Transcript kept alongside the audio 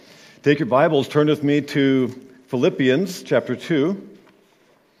Take your Bibles, turn with me to Philippians chapter 2,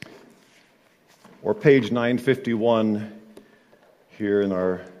 or page 951 here in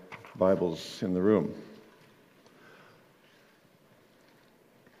our Bibles in the room.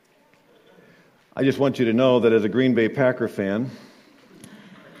 I just want you to know that as a Green Bay Packer fan,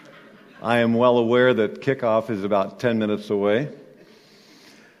 I am well aware that kickoff is about 10 minutes away.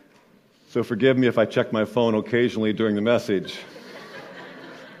 So forgive me if I check my phone occasionally during the message.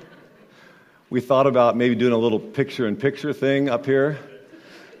 We thought about maybe doing a little picture-in-picture thing up here.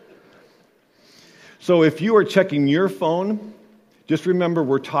 So if you are checking your phone, just remember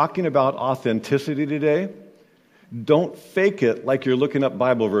we're talking about authenticity today. Don't fake it like you're looking up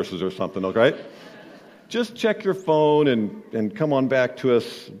Bible verses or something, okay? Just check your phone and come on back to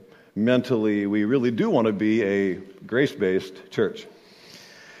us mentally. We really do want to be a grace-based church.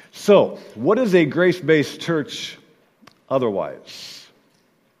 So, what is a grace-based church otherwise?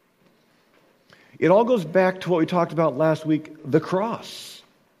 It all goes back to what we talked about last week, the cross.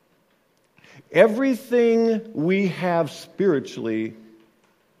 Everything we have spiritually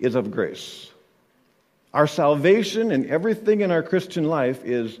is of grace. Our salvation and everything in our Christian life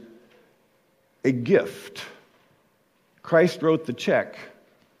is a gift. Christ wrote the check,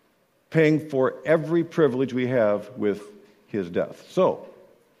 paying for every privilege we have with his death. So,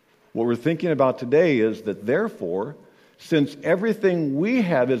 what we're thinking about today is that therefore, since everything we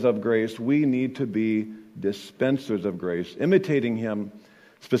have is of grace, we need to be dispensers of grace, imitating him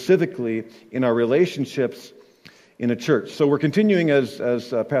specifically in our relationships in a church. So we're continuing, as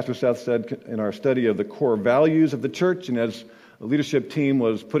Pastor Seth said, in our study of the core values of the church, and as the leadership team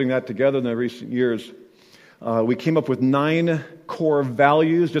was putting that together in the recent years, we came up with 9 core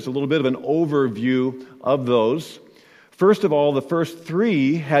values, just a little bit of an overview of those. First of all, the first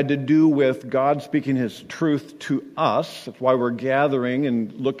 3 had to do with God speaking his truth to us. That's why we're gathering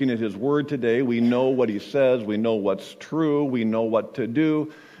and looking at his word today. We know what he says. We know what's true. We know what to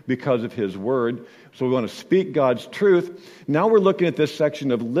do because of his word. So we want to speak God's truth. Now we're looking at this section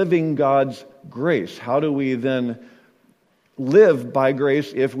of living God's grace. How do we then live by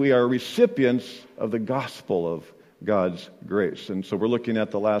grace if we are recipients of the gospel of God's grace? And so we're looking at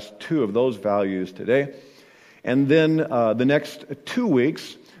the last 2 of those values today. And then the next 2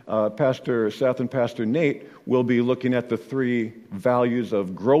 weeks, Pastor Seth and Pastor Nate will be looking at the 3 values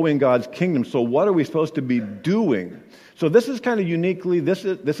of growing God's kingdom. So what are we supposed to be doing? So this is kind of uniquely, this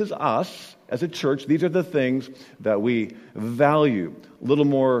is us as a church. These are the things that we value. A little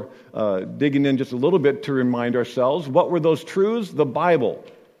more digging in just a little bit to remind ourselves. What were those truths? The Bible.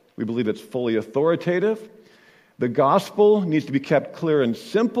 We believe it's fully authoritative. The gospel needs to be kept clear and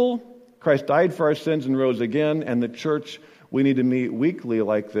simple. Christ died for our sins and rose again, and the church, we need to meet weekly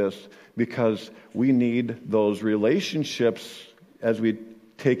like this because we need those relationships as we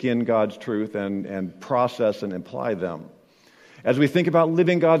take in God's truth and process and apply them. As we think about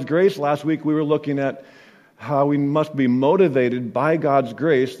living God's grace, last week we were looking at how we must be motivated by God's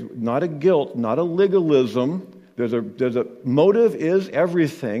grace, not a guilt, not a legalism. There's a motive is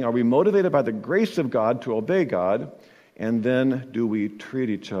everything. Are we motivated by the grace of God to obey God? And then do we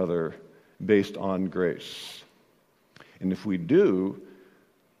treat each other based on grace? And if we do,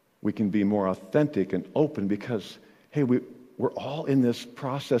 we can be more authentic and open because, hey, we're all in this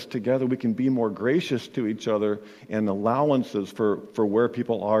process together. We can be more gracious to each other and allowances for where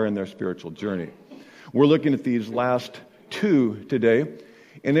people are in their spiritual journey. We're looking at these last 2 today.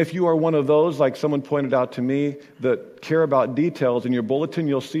 And if you are one of those, like someone pointed out to me, that care about details, in your bulletin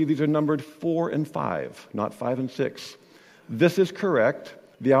you'll see these are numbered 4 and 5, not 5 and 6. This is correct.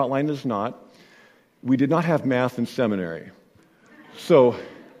 The outline is not. We did not have math in seminary. So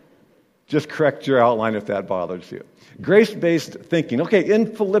just correct your outline if that bothers you. Grace-based thinking. Okay,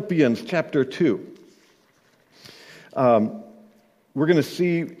 in Philippians chapter 2, we're going to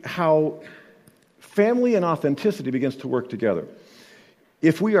see how family and authenticity begins to work together.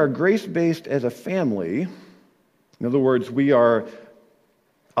 If we are grace-based as a family, in other words, we are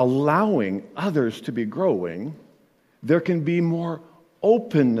allowing others to be growing, there can be more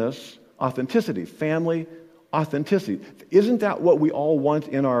openness, authenticity, family authenticity. Isn't that what we all want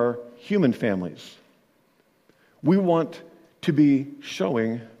in our human families? We want to be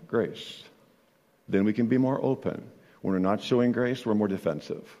showing grace. Then we can be more open. When we're not showing grace, we're more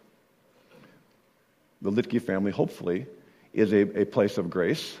defensive. The Litke family, hopefully, is a place of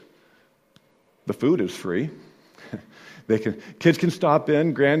grace. The food is free. Kids can stop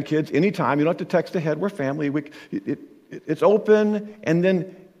in, grandkids, anytime. You don't have to text ahead. We're family. It's open, and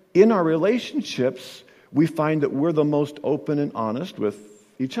then in our relationships, we find that we're the most open and honest with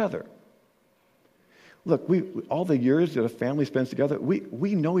each other. Look, all the years that a family spends together,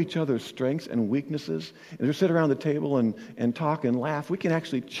 we know each other's strengths and weaknesses. And we sit around the table and talk and laugh. We can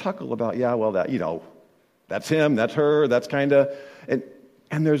actually chuckle about, yeah, well, that, that's him, that's her, that's kind of...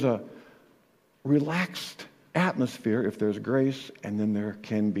 And there's a relaxed atmosphere if there's grace, and then there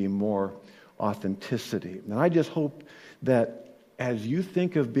can be more authenticity. And I just hope that as you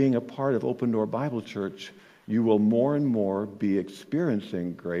think of being a part of Open Door Bible Church, you will more and more be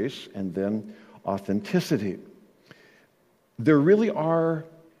experiencing grace and then authenticity. There really are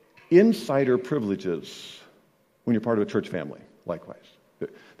insider privileges when you're part of a church family, likewise.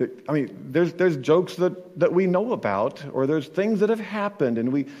 There's jokes that we know about, or there's things that have happened,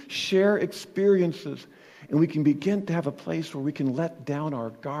 and we share experiences, and we can begin to have a place where we can let down our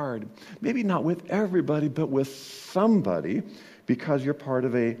guard. Maybe not with everybody, but with somebody, because you're part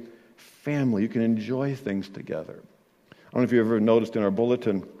of a family. You can enjoy things together. I don't know if you've ever noticed in our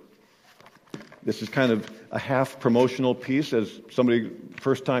bulletin, this is kind of a half promotional piece. As somebody,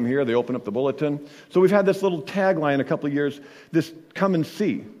 first time here, they open up the bulletin. So we've had this little tagline a couple of years, this come and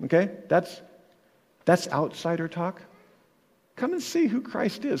see, okay? That's outsider talk. Come and see who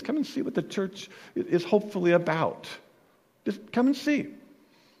Christ is. Come and see what the church is hopefully about. Just come and see.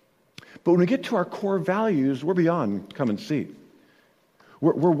 But when we get to our core values, we're beyond come and see.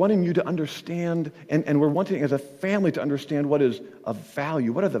 We're wanting you to understand, and we're wanting as a family to understand what is of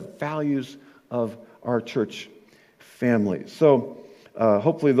value. What are the values of our church family? So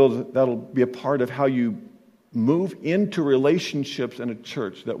hopefully that'll be a part of how you move into relationships in a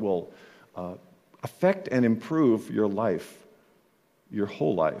church that will affect and improve your life, your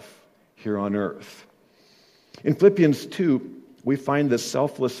whole life here on earth. In Philippians 2, we find the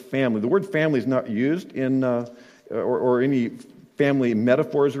selfless family. The word family is not used in or any family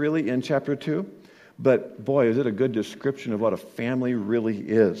metaphors really in chapter 2, but boy, is it a good description of what a family really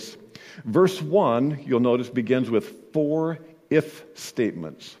is. Verse 1, you'll notice, begins with 4 if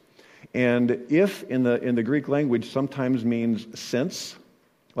statements. And if in the Greek language sometimes means since,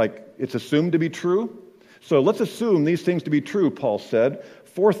 like it's assumed to be true. So let's assume these things to be true, Paul said.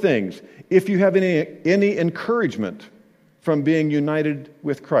 4 things. If you have any encouragement from being united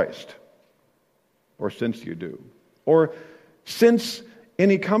with Christ, or since you do, or since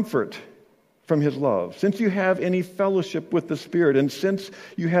any comfort from his love, since you have any fellowship with the Spirit, and since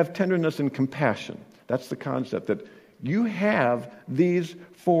you have tenderness and compassion. That's the concept, that you have these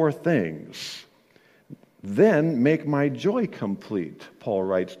 4 things. Then make my joy complete, Paul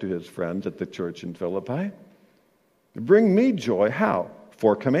writes to his friends at the church in Philippi. Bring me joy. How?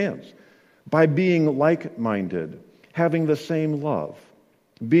 4 commands. By being like-minded, having the same love,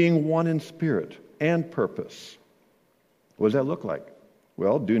 being one in spirit and purpose. What does that look like?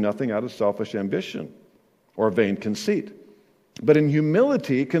 Well, do nothing out of selfish ambition or vain conceit, but in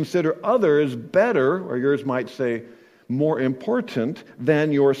humility consider others better, or yours might say more important,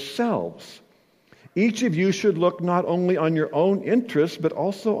 than yourselves. Each of you should look not only on your own interests, but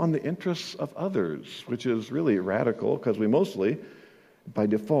also on the interests of others, which is really radical because we mostly, by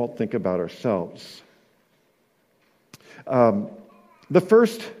default, think about ourselves. The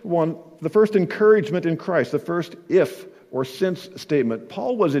first encouragement in Christ, the first if or since statement,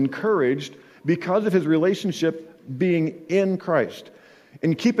 Paul was encouraged because of his relationship being in Christ.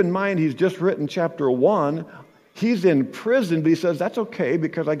 And keep in mind, he's just written chapter 1. He's in prison, but he says, that's okay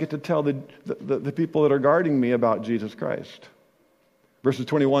because I get to tell the people that are guarding me about Jesus Christ. Verses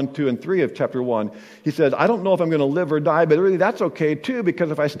 21, 2, and 3 of chapter 1, he says, I don't know if I'm going to live or die, but really that's okay too,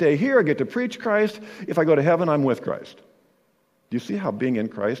 because if I stay here, I get to preach Christ. If I go to heaven, I'm with Christ. Do you see how being in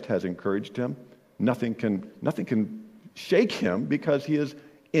Christ has encouraged him? Nothing can shake him because he is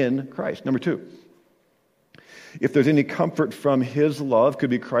in Christ. Number 2, if there's any comfort from his love, could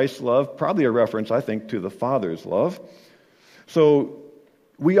be Christ's love, probably a reference, I think, to the Father's love. So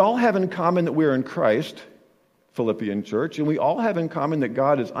we all have in common that we're in Christ, Philippian church, and we all have in common that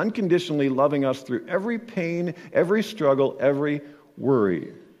God is unconditionally loving us through every pain, every struggle, every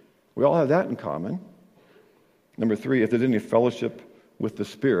worry. We all have that in common. Number 3, if there's any fellowship with the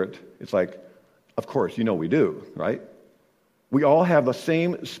Spirit, it's like, of course, we do, right? We all have the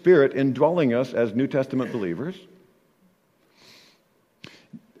same Spirit indwelling us as New Testament believers.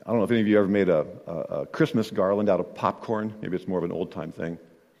 I don't know if any of you ever made a Christmas garland out of popcorn. Maybe it's more of an old-time thing.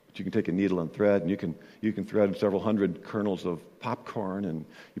 But you can take a needle and thread, and you can thread several hundred kernels of popcorn, and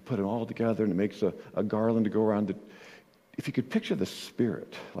you put it all together, and it makes a garland to go around. If you could picture the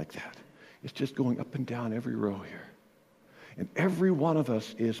Spirit like that, it's just going up and down every row here. And every one of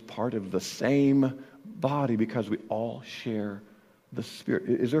us is part of the same body because we all share the Spirit.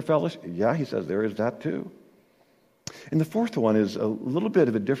 Is there fellowship? Yeah, he says there is that too. And the 4th one is a little bit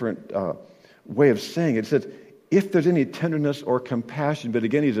of a different way of saying it. It says, if there's any tenderness or compassion, but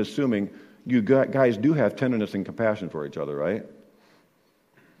again, he's assuming you guys do have tenderness and compassion for each other, right?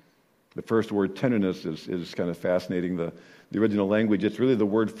 The first word, tenderness, is kind of fascinating. The original language, it's really the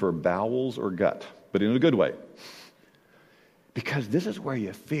word for bowels or gut, but in a good way. Because this is where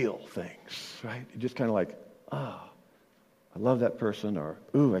you feel things, right? You're just kind of like, oh, I love that person, or,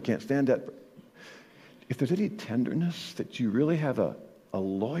 ooh, I can't stand that. If there's any tenderness, that you really have a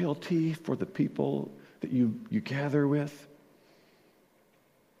loyalty for the people that you gather with.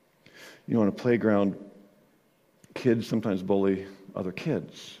 You know, on a playground, kids sometimes bully other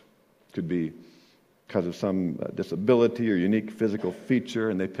kids. Could be because of some disability or unique physical feature,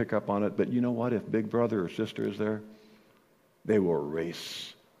 and they pick up on it. But you know what? If big brother or sister is there, they will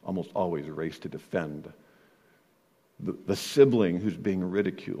almost always race to defend the sibling who's being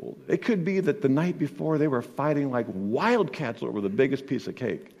ridiculed. It could be that the night before they were fighting like wildcats over the biggest piece of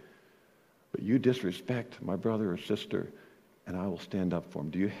cake. But you disrespect my brother or sister, and I will stand up for them.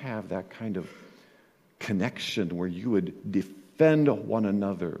 Do you have that kind of connection where you would defend one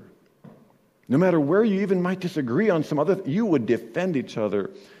another? No matter where you even might disagree on some other, you would defend each other.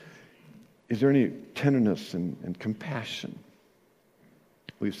 Is there any tenderness and compassion?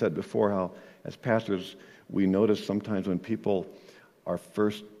 We've said before how, as pastors, we notice sometimes when people are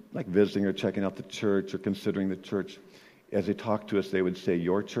first like visiting or checking out the church or considering the church, as they talk to us, they would say,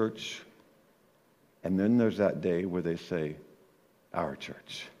 your church. And then there's that day where they say, our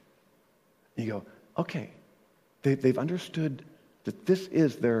church. And you go, okay, they've understood that this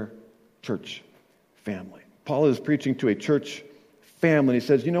is their church family. Paul is preaching to a church family. He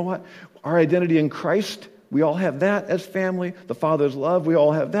says, you know what? Our identity in Christ, we all have that as family. The Father's love, we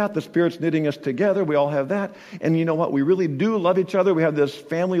all have that. The Spirit's knitting us together, we all have that. And you know what? We really do love each other. We have this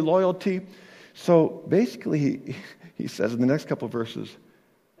family loyalty. So basically, he says in the next couple of verses,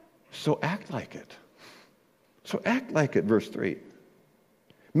 so act like it. So act like it, verse 3.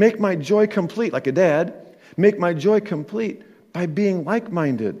 Make my joy complete, like a dad. Make my joy complete by being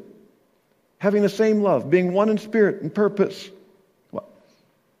like-minded, having the same love, being one in spirit and purpose.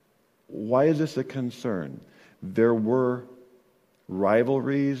 Why is this a concern? There were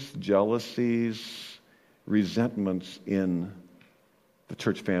rivalries, jealousies, resentments in the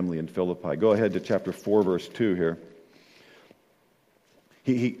church family in Philippi. Go ahead to chapter 4, verse 2 here.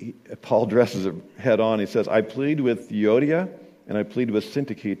 Paul addresses it head on. He says, I plead with Euodia and I plead with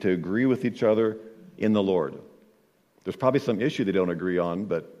Syntyche to agree with each other in the Lord. There's probably some issue they don't agree on,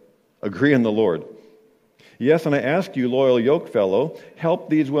 but agree in the Lord. Yes, and I ask you, loyal yokefellow, help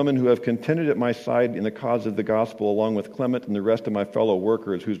these women who have contended at my side in the cause of the gospel, along with Clement and the rest of my fellow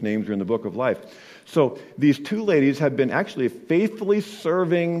workers whose names are in the book of life. So these two ladies have been actually faithfully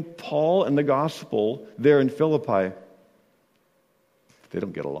serving Paul and the gospel there in Philippi. They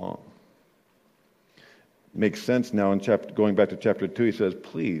don't get along. It makes sense now in going back to chapter 2, he says,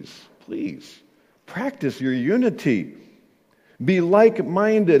 please, practice your unity. Be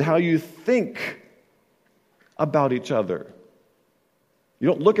like-minded, how you think about each other. You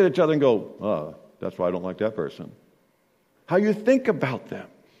don't look at each other and go, oh, that's why I don't like that person. How you think about them.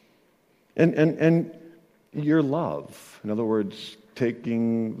 And your love. In other words,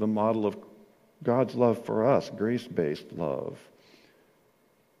 taking the model of God's love for us, grace-based love.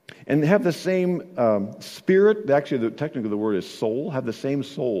 And have the same spirit. Actually, technically the word is soul. Have the same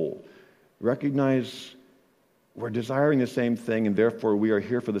soul. Recognize we're desiring the same thing, and therefore we are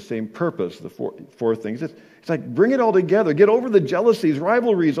here for the same purpose. The four things. It's like bring it all together. Get over the jealousies,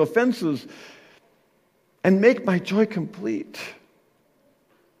 rivalries, offenses, and make my joy complete.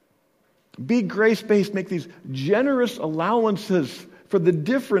 Be grace-based. Make these generous allowances for the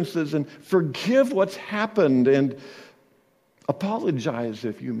differences and forgive what's happened and apologize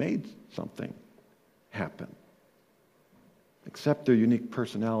if you made something happen. Accept their unique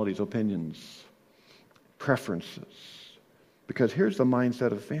personalities, opinions, preferences. Because here's the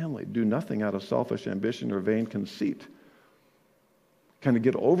mindset of family. Do nothing out of selfish ambition or vain conceit. Kind of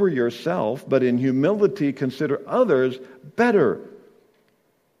get over yourself, but in humility consider others better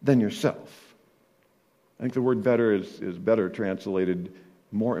than yourself. I think the word better is better translated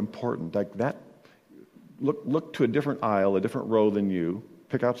more important. Like that, look to a different aisle, a different row than you.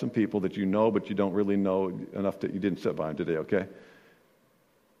 Pick out some people that you know, but you don't really know enough that you didn't sit by them today, okay?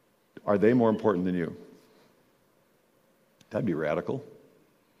 Are they more important than you? That'd be radical.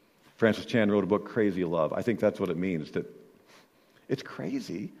 Francis Chan wrote a book, Crazy Love. I think that's what it means. That it's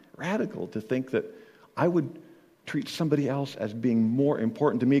crazy, radical to think that I would treat somebody else as being more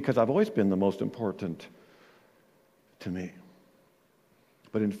important to me because I've always been the most important to me.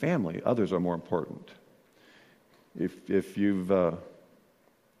 But in family, others are more important. If you've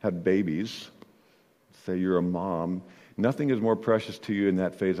had babies, say you're a mom, nothing is more precious to you in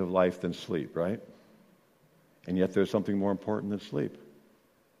that phase of life than sleep, right? And yet there's something more important than sleep.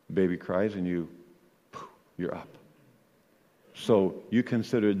 The baby cries and you're up. So you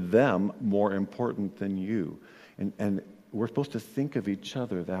consider them more important than you. And we're supposed to think of each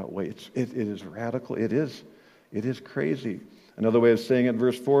other that way. It is radical. It is crazy. Another way of saying it,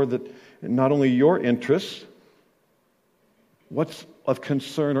 verse 4, that not only your interests, what's of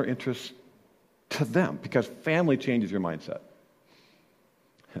concern or interest to them, because family changes your mindset.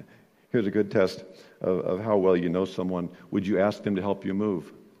 Here's a good test of how well you know someone. Would you ask them to help you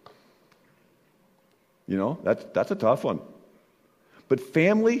move? You know, that's a tough one. But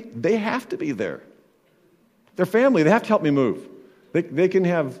family, they have to be there. They're family. They have to help me move. They can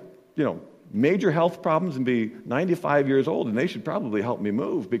have, major health problems and be 95 years old, and they should probably help me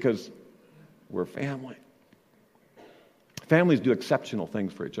move because we're family. Families do exceptional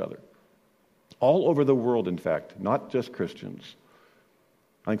things for each other. All over the world, in fact, not just Christians.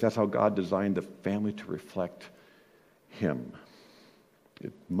 I think that's how God designed the family to reflect Him.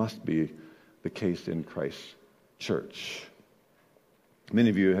 It must be the case in Christ's church. Many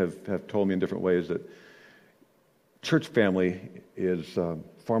of you have told me in different ways that church family is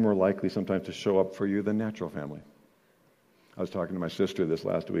far more likely sometimes to show up for you than natural family. I was talking to my sister this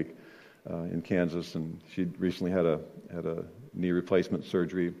last week in Kansas, and she recently had a knee replacement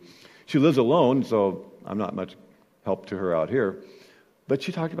surgery. She lives alone, so I'm not much help to her out here. But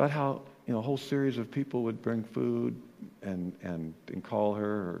she talked about how a whole series of people would bring food and call her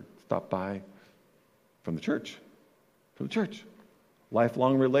or stop by from the church.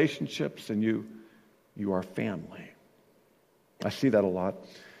 Lifelong relationships, and you are family. I see that a lot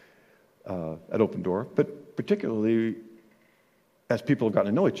at Open Door, but particularly as people have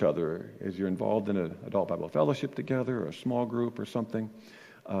gotten to know each other, as you're involved in an adult Bible fellowship together or a small group or something,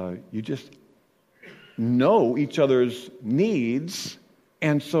 you just know each other's needs,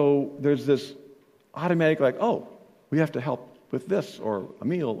 and so there's this automatic we have to help with this or a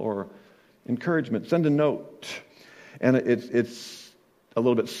meal or encouragement, send a note. And it's a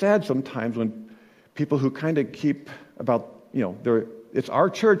little bit sad sometimes when people who kind of keep about, it's our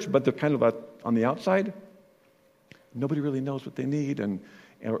church, but they're kind of on the outside. Nobody really knows what they need,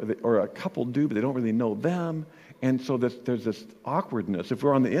 or a couple do, but they don't really know them. And so there's this awkwardness. If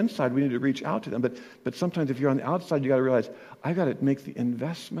we're on the inside, we need to reach out to them. But sometimes if you're on the outside, you got to realize, I've got to make the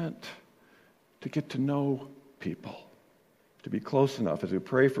investment to get to know people, to be close enough as we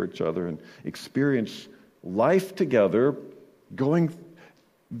pray for each other and experience life together,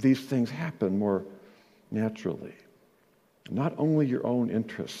 these things happen more naturally. Not only your own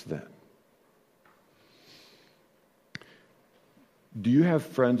interests then. Do you have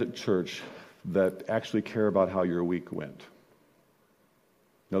friends at church that actually care about how your week went?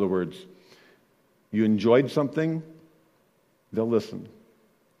 In other words, you enjoyed something, they'll listen.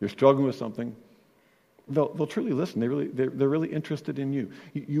 You're struggling with something, they'll truly listen. They're really interested in you.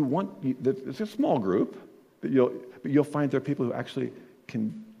 It's a small group, but you'll find there are people who actually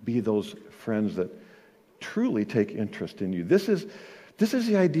can be those friends that truly take interest in you. This is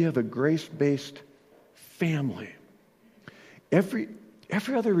the idea of a grace-based family. Every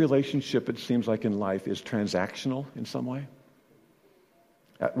other relationship, it seems like in life, is transactional in some way.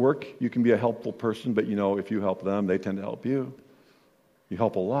 At work, you can be a helpful person, but if you help them, they tend to help you. You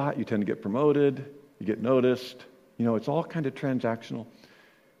help a lot, you tend to get promoted, you get noticed. It's all kind of transactional.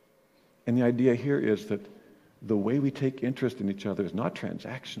 And the idea here is that the way we take interest in each other is not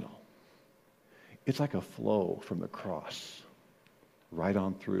transactional. It's like a flow from the cross right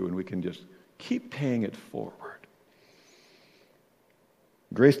on through, and we can just keep paying it forward.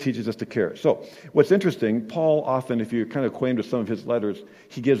 Grace teaches us to care. So, what's interesting, Paul often, if you're kind of acquainted with some of his letters,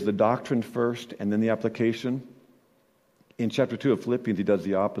 he gives the doctrine first and then the application. In chapter 2 of Philippians, he does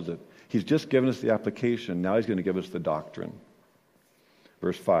the opposite. He's just given us the application. Now he's going to give us the doctrine.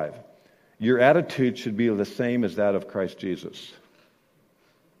 Verse 5. Your attitude should be the same as that of Christ Jesus.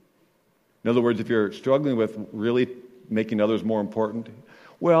 In other words, if you're struggling with really making others more important,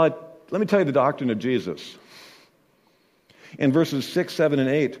 let me tell you the doctrine of Jesus. In verses 6, 7, and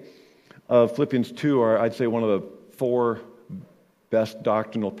 8 of Philippians 2 are, I'd say, one of the 4 best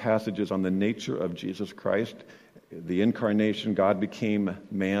doctrinal passages on the nature of Jesus Christ. The incarnation, God became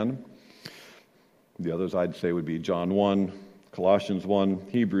man. The others, I'd say, would be John 1, Colossians 1,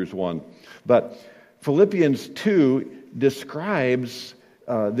 Hebrews 1. But Philippians 2 describes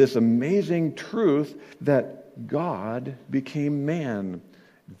this amazing truth that God became man.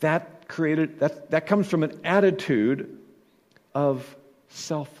 That comes from an attitude of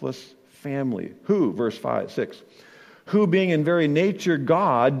selfless family. Who, verse 6, who being in very nature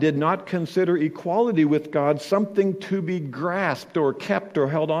God, did not consider equality with God something to be grasped or kept or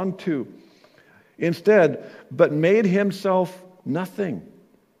held on to. Instead, but made himself nothing,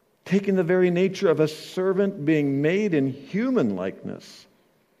 taking the very nature of a servant, being made in human likeness,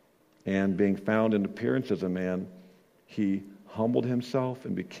 and being found in appearance as a man, he humbled himself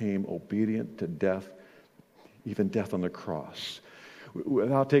and became obedient to death, even death on the cross.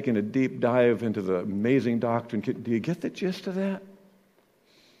 Without taking a deep dive into the amazing doctrine, do you get the gist of that?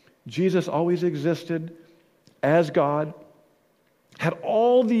 Jesus always existed as God, had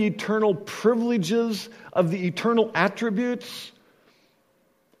all the eternal privileges of the eternal attributes.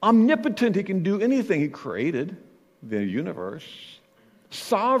 Omnipotent, he can do anything. He created the universe.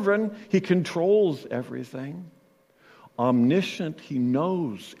 Sovereign, he controls everything. Omniscient, he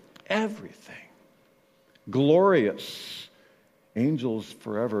knows everything. Glorious, angels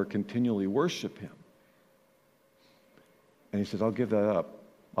forever continually worship him. And he says, I'll give that up.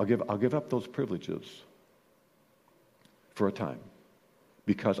 I'll give up those privileges for a time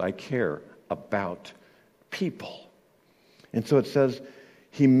because I care about people. And so it says,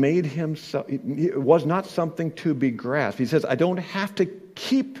 he made himself, it was not something to be grasped. He says, I don't have to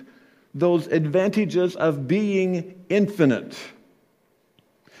keep those advantages of being infinite.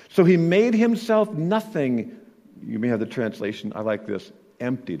 So he made himself nothing. You may have the translation, I like this,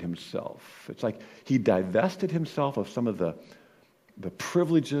 emptied himself. It's like he divested himself of some of the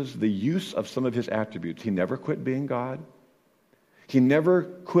privileges, the use of some of his attributes. He never quit being God. He never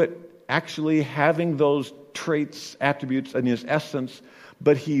quit actually having those traits, attributes in his essence,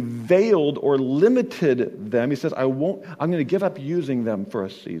 but he veiled or limited them. He says, I'm going to give up using them for a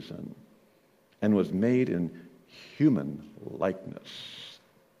season, and was made in human likeness,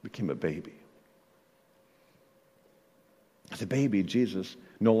 became a baby. As a baby, Jesus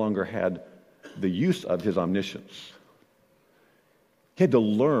no longer had the use of his omniscience. He had to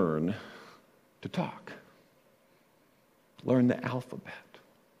learn to talk, learn the alphabet,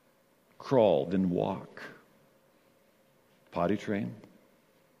 crawl, then walk, potty train,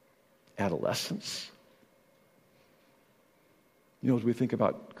 adolescence. You know, as we think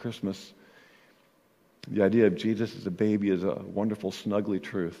about Christmas, the idea of Jesus as a baby is a wonderful, snuggly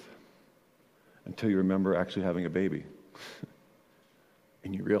truth until you remember actually having a baby.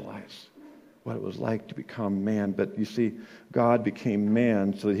 And you realize what it was like to become man. But you see, God became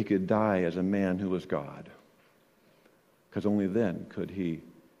man so that he could die as a man who was God. Because only then could he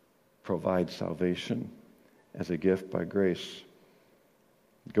provide salvation as a gift by grace.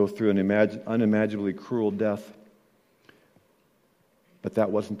 Go through an unimaginably cruel death. But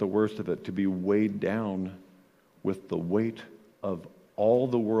that wasn't the worst of it, to be weighed down with the weight of all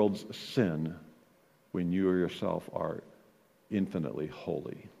the world's sin when you yourself are infinitely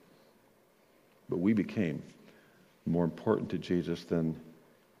holy. But we became more important to Jesus than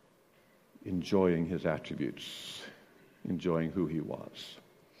enjoying his attributes, enjoying who he was.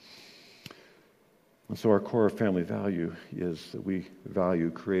 And so our core family value is that we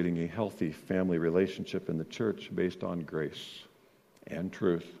value creating a healthy family relationship in the church based on grace and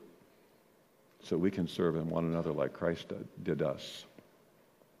truth, so we can serve in one another like Christ did us.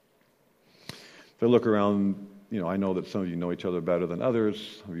 If I look around, I know that some of you know each other better than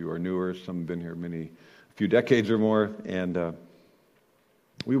others. Some of you are newer. Some have been here a few decades or more, and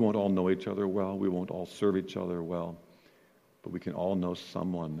we won't all know each other well. We won't all serve each other well, but we can all know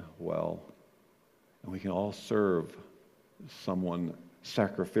someone well, and we can all serve someone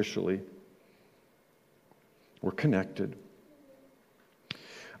sacrificially. We're connected.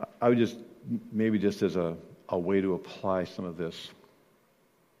 I would just as a way to apply some of this,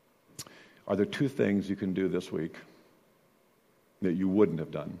 are there two things you can do this week that you wouldn't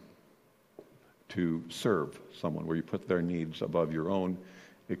have done to serve someone, where you put their needs above your own?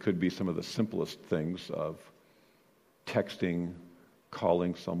 It could be some of the simplest things of texting,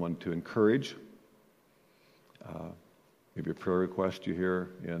 calling someone to encourage, maybe a prayer request you hear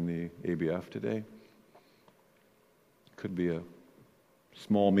in the ABF today. Could be a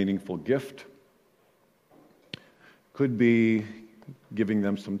small, meaningful gift. Could be giving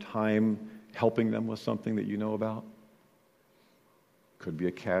them some time, helping them with something that you know about. Could be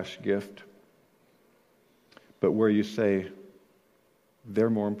a cash gift. But where you say, they're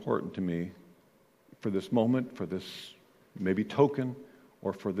more important to me for this moment, for this maybe token,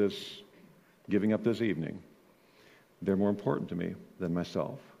 or for this giving up this evening, they're more important to me than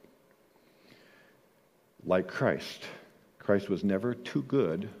myself. Like Christ. Christ was never too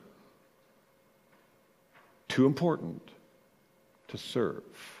good, too important to serve.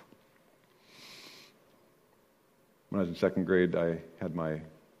 When I was in second grade, I had my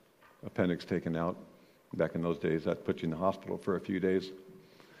appendix taken out, Back in those days, that put you in the hospital for a few days.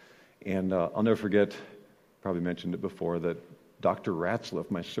 And I'll never forget, probably mentioned it before, that Dr. Ratzliff,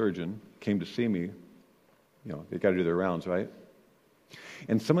 my surgeon, came to see me. You know, they got to do their rounds, right?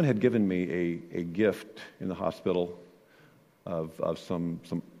 And someone had given me a gift in the hospital of some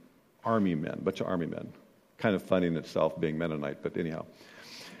army men, a bunch of army men. Kind of funny in itself, being Mennonite, but anyhow.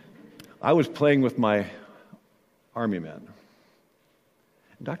 I was playing with my army men.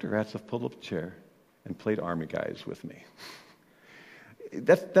 Dr. Ratzliff pulled up a chair and played army guys with me.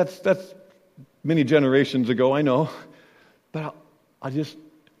 That's many generations ago, I know. But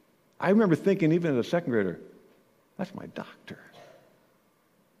I remember thinking, even as a second grader, that's my doctor.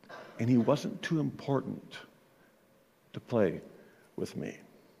 And he wasn't too important to play with me.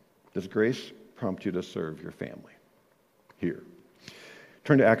 Does grace prompt you to serve your family? Here.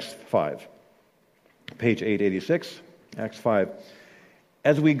 Turn to Acts 5. Page 886, Acts 5.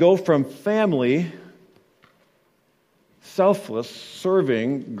 As we go from family, selfless,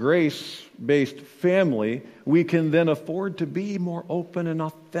 serving, grace-based family, we can then afford to be more open and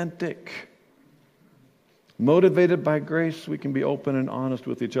authentic. Motivated by grace, we can be open and honest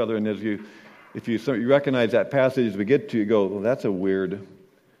with each other. And if you recognize that passage as we get to, you go, well, that's a weird,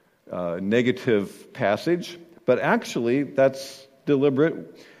 negative passage. But actually, that's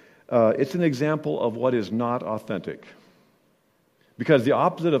deliberate. It's an example of what is not authentic. Because the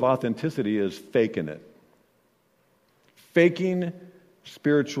opposite of authenticity is faking it. Faking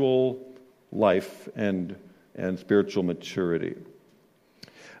spiritual life and spiritual maturity.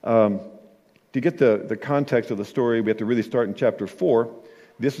 To get the context of the story, we have to really start in chapter 4.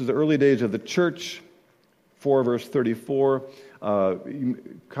 This is the early days of the church, 4 verse 34. We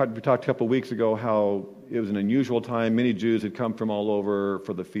talked a couple of weeks ago how it was an unusual time. Many Jews had come from all over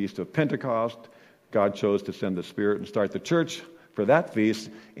for the Feast of Pentecost. God chose to send the Spirit and start the church for that feast.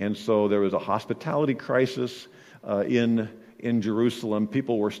 And so there was a hospitality crisis in Jerusalem.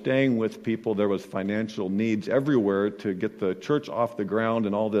 People were staying with people. There was financial needs everywhere to get the church off the ground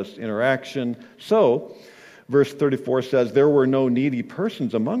and all this interaction. So, verse 34 says, there were no needy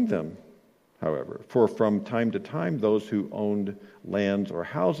persons among them, however, for from time to time those who owned lands or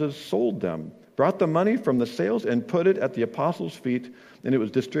houses sold them, brought the money from the sales and put it at the apostles' feet, and it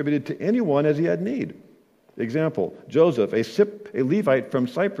was distributed to anyone as he had need. Example, Joseph, a Levite from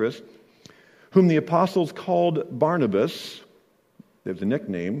Cyprus, whom the apostles called Barnabas, there's a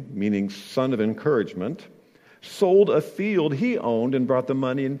nickname, meaning son of encouragement, sold a field he owned and brought the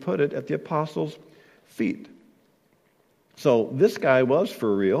money and put it at the apostles' feet. So this guy was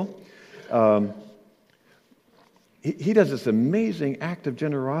for real. He does this amazing act of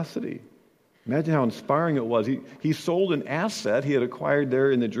generosity. Imagine how inspiring it was. He sold an asset he had acquired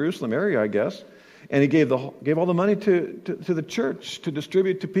there in the Jerusalem area, I guess, and he gave all the money to the church to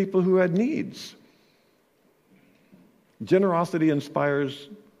distribute to people who had needs. Generosity inspires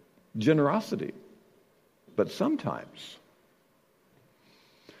generosity. But sometimes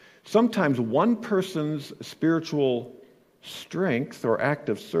one person's spiritual strength or act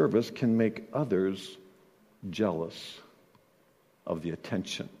of service can make others jealous of the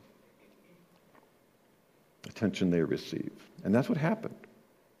attention they receive. And that's what happened.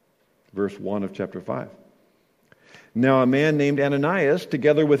 Verse 1 of chapter 5. Now a man named Ananias,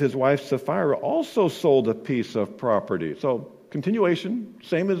 together with his wife Sapphira, also sold a piece of property. So, continuation,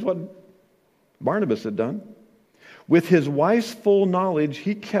 same as what Barnabas had done. With his wife's full knowledge,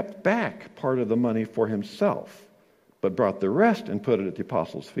 he kept back part of the money for himself, but brought the rest and put it at the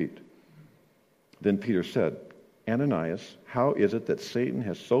apostles' feet. Then Peter said, Ananias, how is it that Satan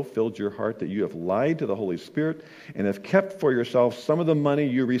has so filled your heart that you have lied to the Holy Spirit and have kept for yourself some of the money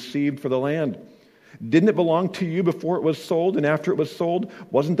you received for the land? Didn't it belong to you before it was sold, and after it was sold,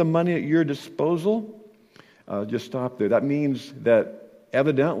 wasn't the money at your disposal? Just stop there. That means that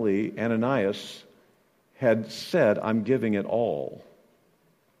evidently Ananias had said, I'm giving it all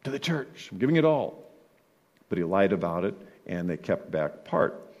to the church. I'm giving it all. But he lied about it, and they kept back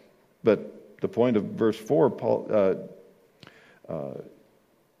part. But the point of verse 4,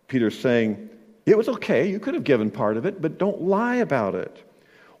 Peter's saying, it was okay, you could have given part of it, but don't lie about it.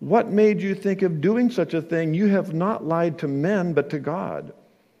 What made you think of doing such a thing? You have not lied to men, but to God.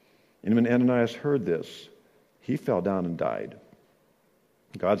 And when Ananias heard this, he fell down and died.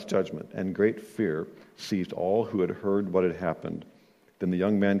 God's judgment and great fear seized all who had heard what had happened. Then the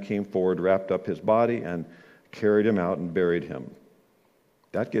young man came forward, wrapped up his body, and carried him out and buried him.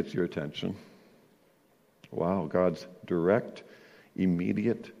 That gets your attention. Wow, God's direct,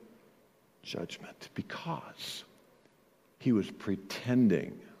 immediate judgment, because he was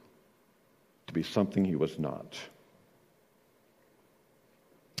pretending to be something he was not.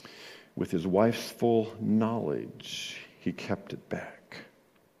 With his wife's full knowledge, he kept it back.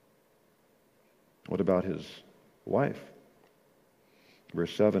 What about his wife?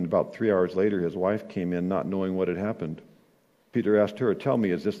 Verse 7, about 3 hours later, his wife came in not knowing what had happened. Peter asked her, "Tell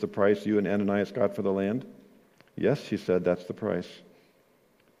me, is this the price you and Ananias got for the land?" "Yes," she said, "that's the price."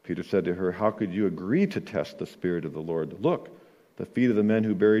 Peter said to her, "How could you agree to test the Spirit of the Lord? Look, the feet of the men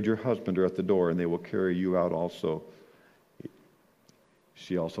who buried your husband are at the door, and they will carry you out also."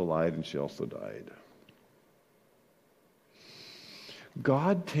 She also lied, and she also died.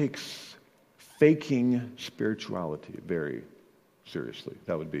 God takes faking spirituality very seriously.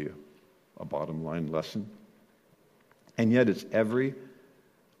 That would be a bottom line lesson. And yet it's every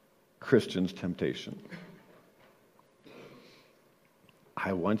Christian's temptation.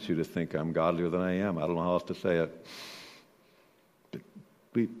 I want you to think I'm godlier than I am. I don't know how else to say it. But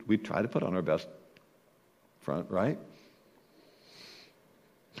we try to put on our best front, right?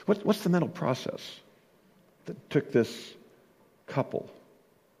 What's the mental process that took this couple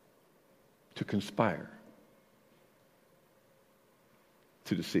to conspire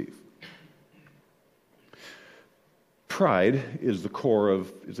to deceive? Pride is the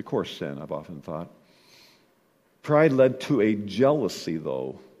core sin, I've often thought. Pride led to a jealousy,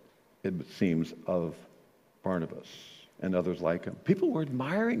 though, it seems, of Barnabas and others like him. People were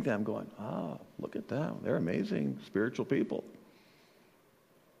admiring them, going, look at them. They're amazing spiritual people.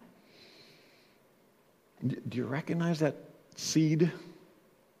 Do you recognize that seed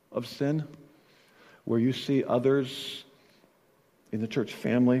of sin where you see others in the church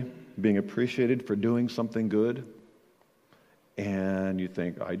family being appreciated for doing something good, and you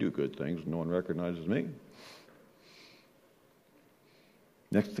think, I do good things, no one recognizes me?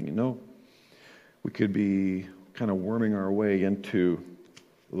 Next thing you know, we could be kind of worming our way into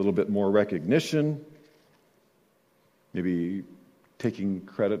a little bit more recognition, maybe taking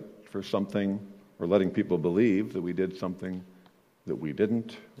credit for something, or letting people believe that we did something that we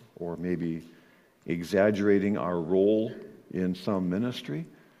didn't, or maybe exaggerating our role in some ministry.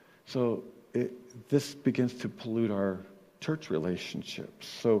 So this begins to pollute our church relationships.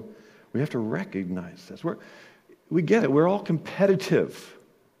 So we have to recognize this. We get it. We're all competitive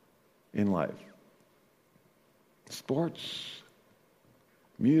in life. Sports,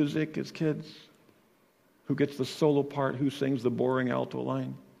 music as kids. Who gets the solo part? Who sings the boring alto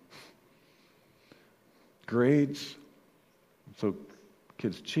line? Grades. So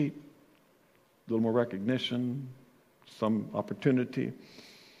kids cheat. A little more recognition, some opportunity.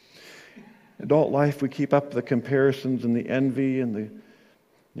 Adult life, we keep up the comparisons and the envy and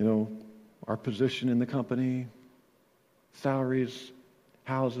our position in the company, salaries,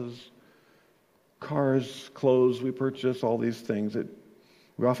 houses, cars, clothes we purchase, all these things.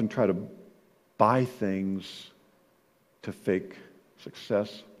 We often try to buy things to fake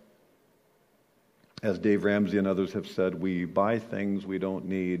success. As Dave Ramsey and others have said, we buy things we don't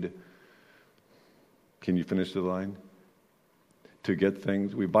need. Can you finish the line? To get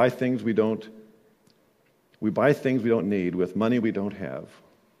things. We buy things we don't need with money we don't have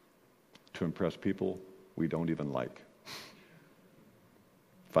to impress people we don't even like.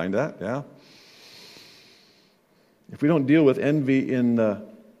 Find that? Yeah? If we don't deal with envy in the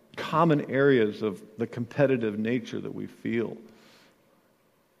common areas of the competitive nature that we feel,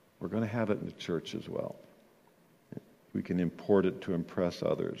 we're going to have it in the church as well. We can import it to impress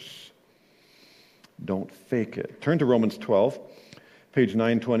others. Don't fake it. Turn to Romans 12, page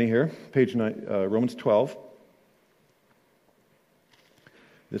 920 here. Romans 12.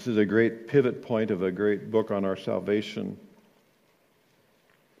 This is a great pivot point of a great book on our salvation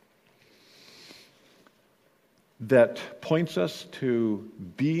that points us to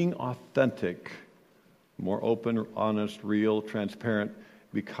being authentic, more open, honest, real, transparent,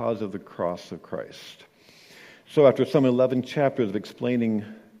 because of the cross of Christ. So after some 11 chapters of explaining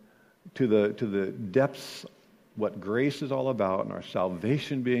to the depths what grace is all about and our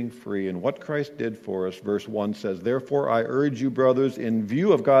salvation being free and what Christ did for us, verse 1 says, "Therefore I urge you, brothers, in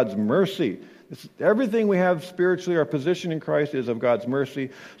view of God's mercy," everything we have spiritually, our position in Christ is of God's mercy,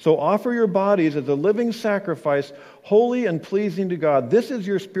 "so offer your bodies as a living sacrifice, holy and pleasing to God. This is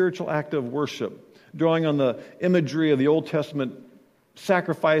your spiritual act of worship," drawing on the imagery of the Old Testament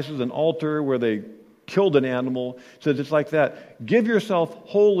sacrifices, an altar where they killed an animal. It says it's like that. Give yourself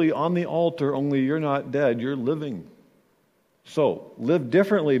wholly on the altar, only you're not dead, you're living. So, live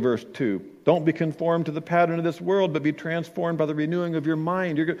differently, verse 2. Don't be conformed to the pattern of this world, but be transformed by the renewing of your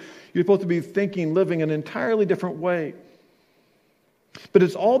mind. You're supposed to be thinking, living an entirely different way. But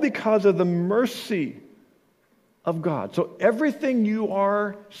it's all because of the mercy of God. So everything you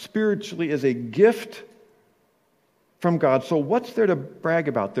are spiritually is a gift from God. So what's there to brag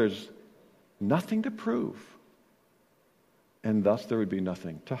about? There's nothing to prove, and thus there would be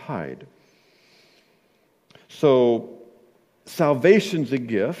nothing to hide. So, salvation's a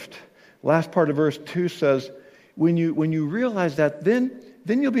gift. Last part of verse 2 says, when you realize that, then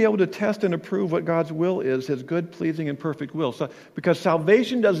you'll be able to test and approve what God's will is, His good, pleasing, and perfect will. So, because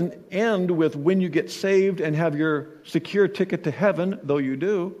salvation doesn't end with when you get saved and have your secure ticket to heaven, though you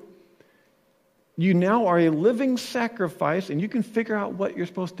do. You now are a living sacrifice, and you can figure out what you're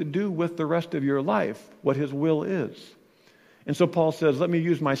supposed to do with the rest of your life, what His will is. And so Paul says, let me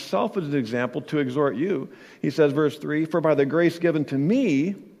use myself as an example to exhort you. He says, verse 3, for by the grace given to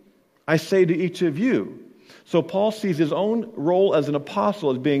me, I say to each of you. So Paul sees his own role as an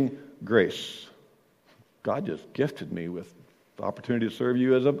apostle as being grace. God just gifted me with the opportunity to serve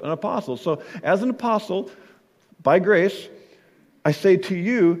you as an apostle. So as an apostle, by grace, I say to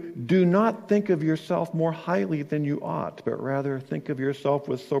you, do not think of yourself more highly than you ought, but rather think of yourself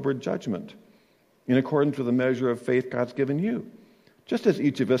with sober judgment, in accordance with the measure of faith God's given you. Just as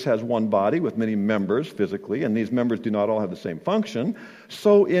each of us has one body with many members physically, and these members do not all have the same function,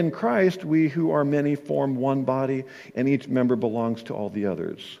 so in Christ we who are many form one body, and each member belongs to all the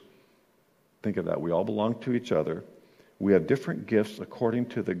others. Think of that. We all belong to each other. We have different gifts according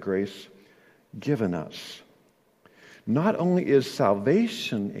to the grace given us. Not only is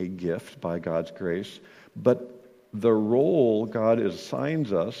salvation a gift by God's grace, but the role God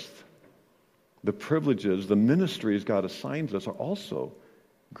assigns us, the privileges, the ministries God assigns us are also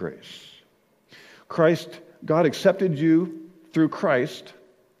grace. God accepted you through Christ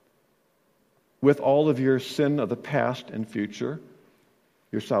with all of your sin of the past and future.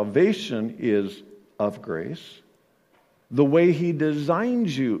 Your salvation is of grace. The way He designed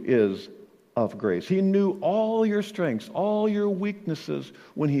you is of grace. He knew all your strengths, all your weaknesses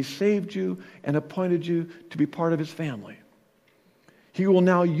when He saved you and appointed you to be part of His family. He will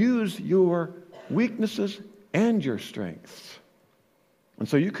now use your weaknesses and your strengths. And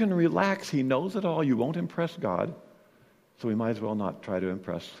so you can relax. He knows it all. You won't impress God, so we might as well not try to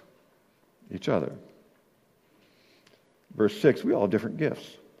impress each other. Verse 6, we all have different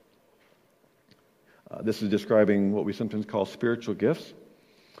gifts. This is describing what we sometimes call spiritual gifts.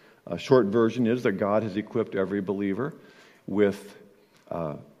 A short version is that God has equipped every believer with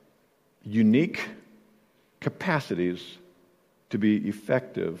unique capacities to be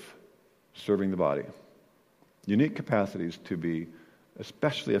effective serving the body. Unique capacities to be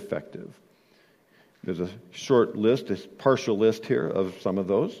especially effective. There's a short list, a partial list here of some of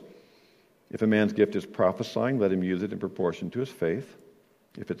those. If a man's gift is prophesying, let him use it in proportion to his faith.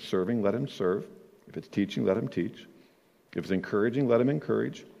 If it's serving, let him serve. If it's teaching, let him teach. If it's encouraging, let him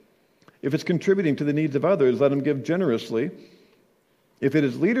encourage. If it's contributing to the needs of others, let him give generously. If it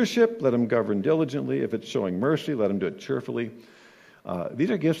is leadership, let him govern diligently. If it's showing mercy, let him do it cheerfully. These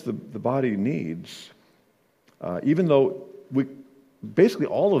are gifts the body needs. Even though basically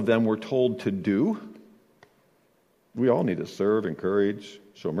all of them we're told to do, we all need to serve, encourage,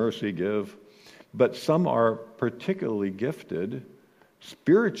 show mercy, give. But some are particularly gifted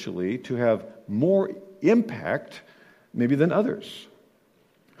spiritually to have more impact maybe than others.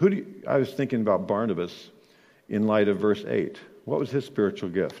 I was thinking about Barnabas in light of verse 8. What was his spiritual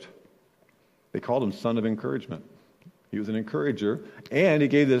gift? They called him son of encouragement. He was an encourager, and he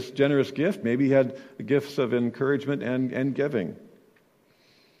gave this generous gift. Maybe he had the gifts of encouragement and giving.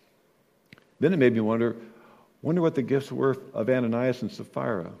 Then it made me wonder what the gifts were of Ananias and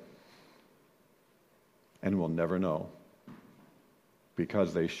Sapphira. And we'll never know,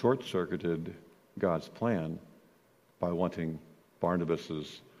 because they short-circuited God's plan by wanting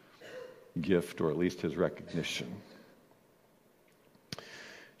Barnabas's gift, or at least his recognition.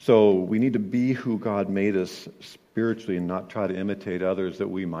 So we need to be who God made us spiritually and not try to imitate others that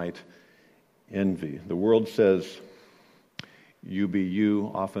we might envy. The world says, you be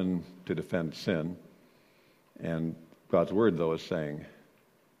you, often to defend sin. And God's word, though, is saying,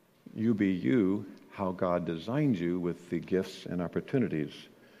 you be you, how God designed you with the gifts and opportunities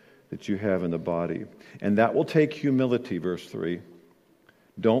that you have in the body. And that will take humility, verse 3.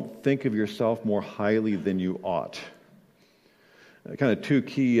 Don't think of yourself more highly than you ought. Kind of two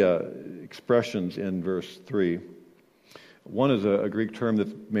key expressions in verse 3. One is a Greek term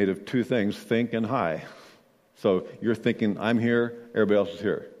that's made of two things, think and high. So you're thinking, I'm here, everybody else is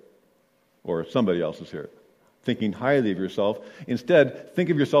here. Or somebody else is here. Thinking highly of yourself. Instead, think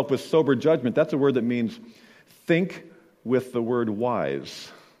of yourself with sober judgment. That's a word that means think with the word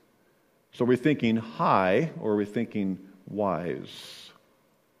wise. So we're thinking high, or we're thinking wise.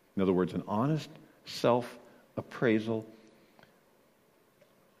 In other words, an honest self-appraisal.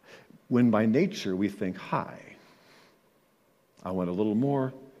 When by nature we think high. I want a little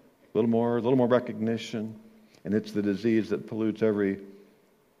more, a little more recognition. And it's the disease that pollutes every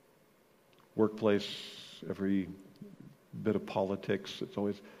workplace, every bit of politics. It's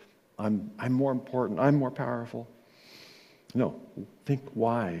always, I'm more important, I'm more powerful. No, think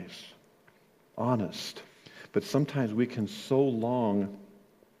wise, honest. But sometimes we can so long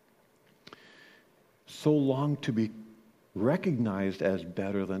to be recognized as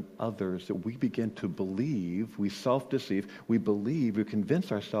better than others that we begin to believe, we self-deceive, we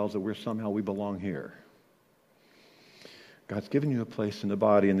convince ourselves that we belong here. God's given you a place in the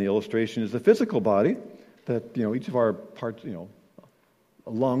body, and the illustration is the physical body, that, each of our parts, a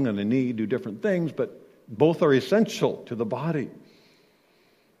lung and a knee do different things, but both are essential to the body.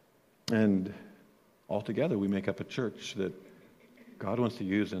 And altogether, we make up a church that God wants to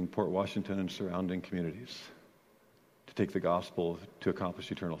use in Port Washington and surrounding communities to take the gospel to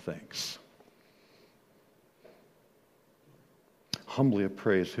accomplish eternal things. Humbly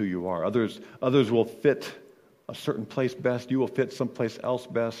appraise who you are. Others will fit a certain place best. You will fit someplace else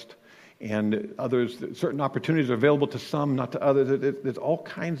best. And others, certain opportunities are available to some, not to others. There's all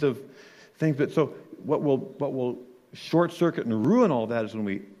kinds of things. But so what will short circuit and ruin all that is when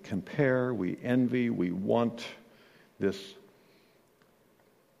we compare, we envy, we want this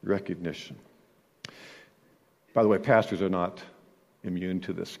recognition. By the way, pastors are not immune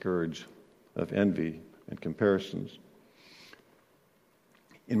to the scourge of envy and comparisons.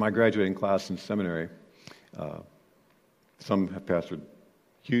 In my graduating class in seminary, some have pastored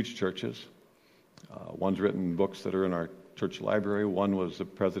huge churches. One's written books that are in our church library. One was the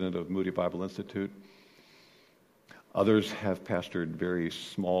president of Moody Bible Institute. Others have pastored very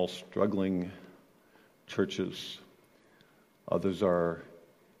small, struggling churches. Others are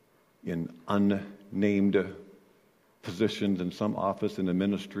in unnamed positions in some office in a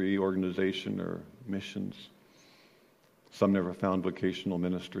ministry, organization, or missions. Some never found vocational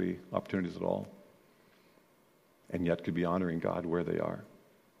ministry opportunities at all, and yet could be honoring God where they are.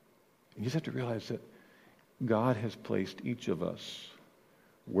 And you just have to realize that God has placed each of us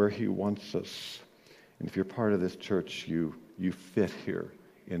where He wants us. And if you're part of this church, you fit here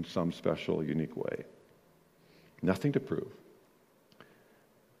in some special, unique way. Nothing to prove.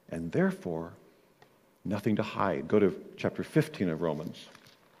 And therefore, nothing to hide. Go to chapter 15 of Romans.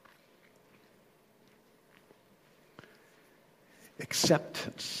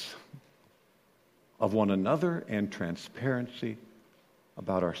 Acceptance of one another and transparency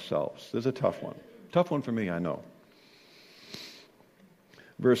about ourselves. This is a tough one. Tough one for me, I know.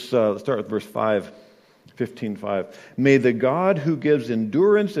 Let's start with verse 5, 15:5. May the God who gives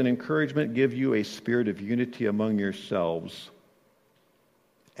endurance and encouragement give you a spirit of unity among yourselves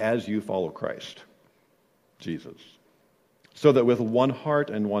as you follow Christ, Jesus, so that with one heart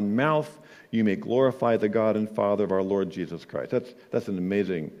and one mouth you may glorify the God and Father of our Lord Jesus Christ. That's an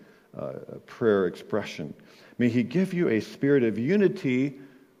amazing prayer expression. May He give you a spirit of unity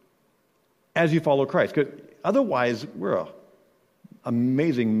as you follow Christ. Because otherwise, we're an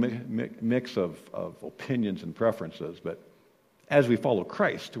amazing mix of opinions and preferences. But as we follow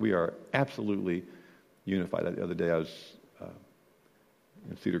Christ, we are absolutely unified. The other day I was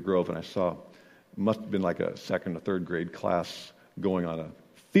in Cedar Grove, and I saw, must have been like a second or third grade class going on a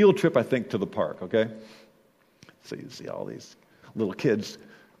field trip, I think, to the park, okay? So you see all these little kids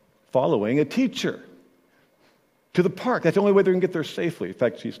following a teacher to the park. That's the only way they're going to get there safely. In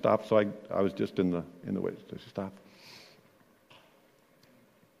fact, she stopped, so I was just in the way. So she stopped.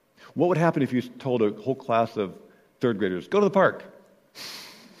 What would happen if you told a whole class of third graders, go to the park?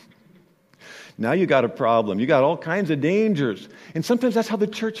 Now you got a problem. You got all kinds of dangers. And sometimes that's how the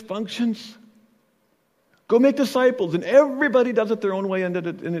church functions. Go make disciples, and everybody does it their own way, and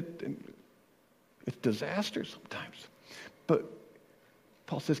it's disaster sometimes. But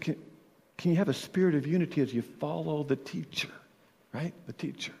Paul says, can you have a spirit of unity as you follow the teacher, right? The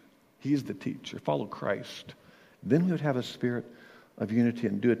teacher. He's the teacher. Follow Christ. Then we would have a spirit of unity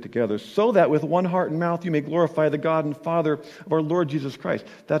and do it together, so that with one heart and mouth you may glorify the God and Father of our Lord Jesus Christ.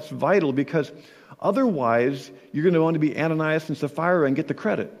 That's vital, because otherwise you're going to want to be Ananias and Sapphira and get the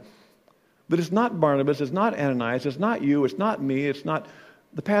credit. But it's not Barnabas, it's not Ananias, it's not you, it's not me, it's not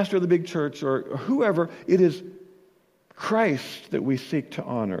the pastor of the big church or whoever. It is Christ that we seek to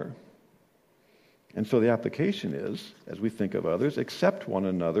honor. And so the application is, as we think of others, accept one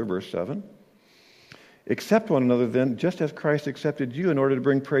another, verse 7. Accept one another then, just as Christ accepted you in order to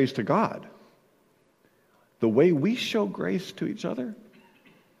bring praise to God. The way we show grace to each other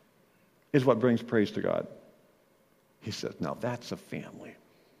is what brings praise to God. He says, now that's a family.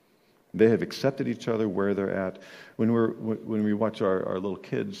 They have accepted each other where they're at. When we watch our little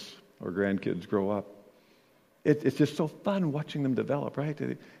kids or grandkids grow up, It's just so fun watching them develop, right?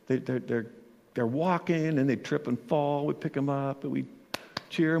 They're walking and they trip and fall. We pick them up and we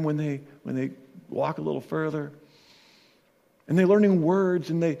cheer them when they walk a little further. And they're learning words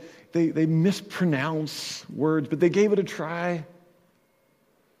and they mispronounce words, but they gave it a try.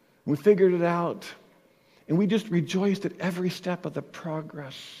 We figured it out. And we just rejoiced at every step of the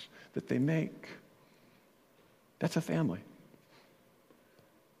progress that they make. That's a family.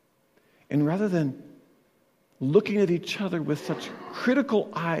 And rather than looking at each other with such critical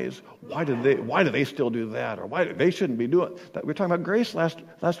eyes, why do they still do that? Or why they shouldn't be doing that? We were talking about grace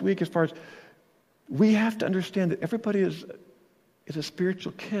last week as far as we have to understand that everybody is a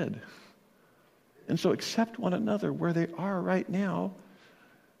spiritual kid. And so accept one another where they are right now.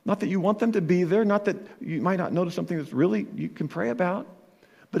 Not that you want them to be there, not that you might not notice something that's really you can pray about,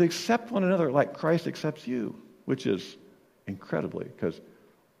 but accept one another like Christ accepts you, which is incredibly, because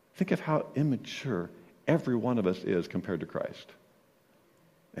think of how immature every one of us is compared to Christ.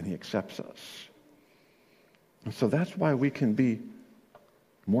 And he accepts us. And so that's why we can be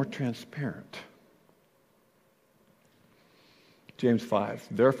more transparent. James 5,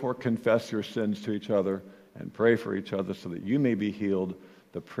 therefore confess your sins to each other and pray for each other so that you may be healed.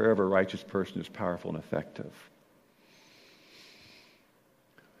 The prayer of a righteous person is powerful and effective.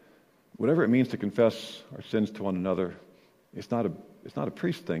 Whatever it means to confess our sins to one another, it's not a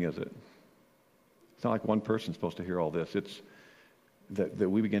priest thing, is it? It's not like one person's supposed to hear all this. It's that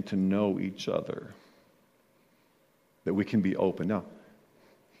we begin to know each other, that we can be open. Now,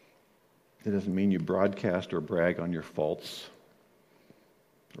 it doesn't mean you broadcast or brag on your faults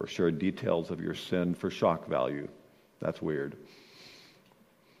or share details of your sin for shock value. That's weird.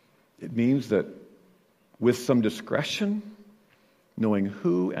 It means that with some discretion, knowing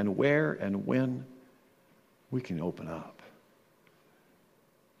who and where and when, we can open up.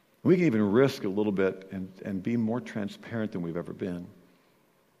 We can even risk a little bit and be more transparent than we've ever been.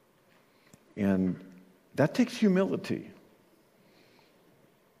 And that takes humility.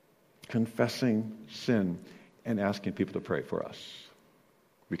 Confessing sin and asking people to pray for us.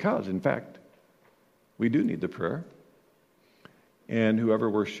 Because, in fact, we do need the prayer. And whoever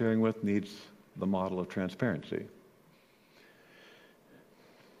we're sharing with needs the model of transparency.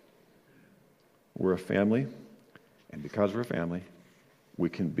 We're a family, and because we're a family, we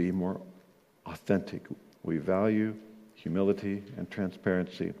can be more authentic. We value humility and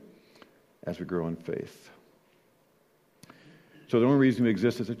transparency as we grow in faith. So the only reason we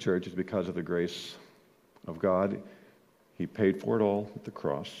exist as a church is because of the grace of God. He paid for it all at the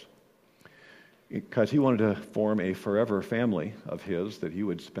cross. Because he wanted to form a forever family of his that he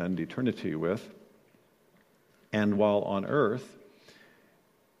would spend eternity with. And while on earth,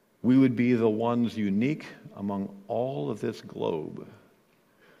 we would be the ones unique among all of this globe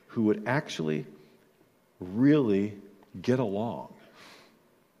who would actually really get along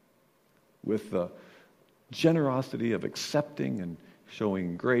with the generosity of accepting and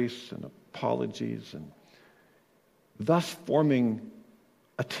showing grace and apologies, and thus forming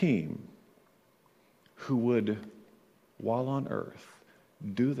a team who would, while on earth,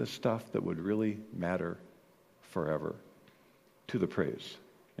 do the stuff that would really matter forever to the praise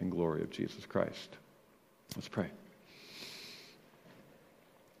and glory of Jesus Christ. Let's pray.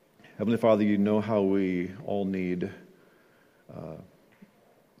 Heavenly Father, you know how we all need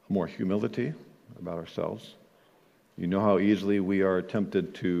more humility about ourselves. You know how easily we are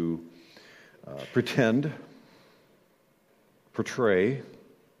tempted to portray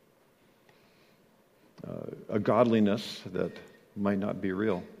a godliness that might not be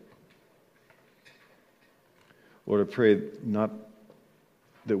real. Lord, I pray not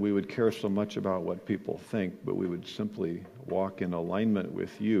that we would care so much about what people think, but we would simply walk in alignment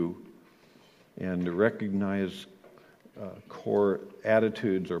with you and recognize core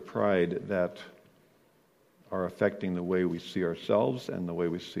attitudes or pride that are affecting the way we see ourselves and the way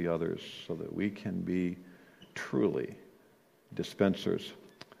we see others, so that we can be truly dispensers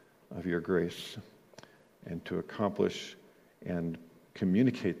of your grace and to accomplish and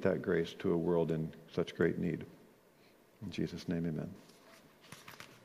communicate that grace to a world in such great need. In Jesus' name, amen.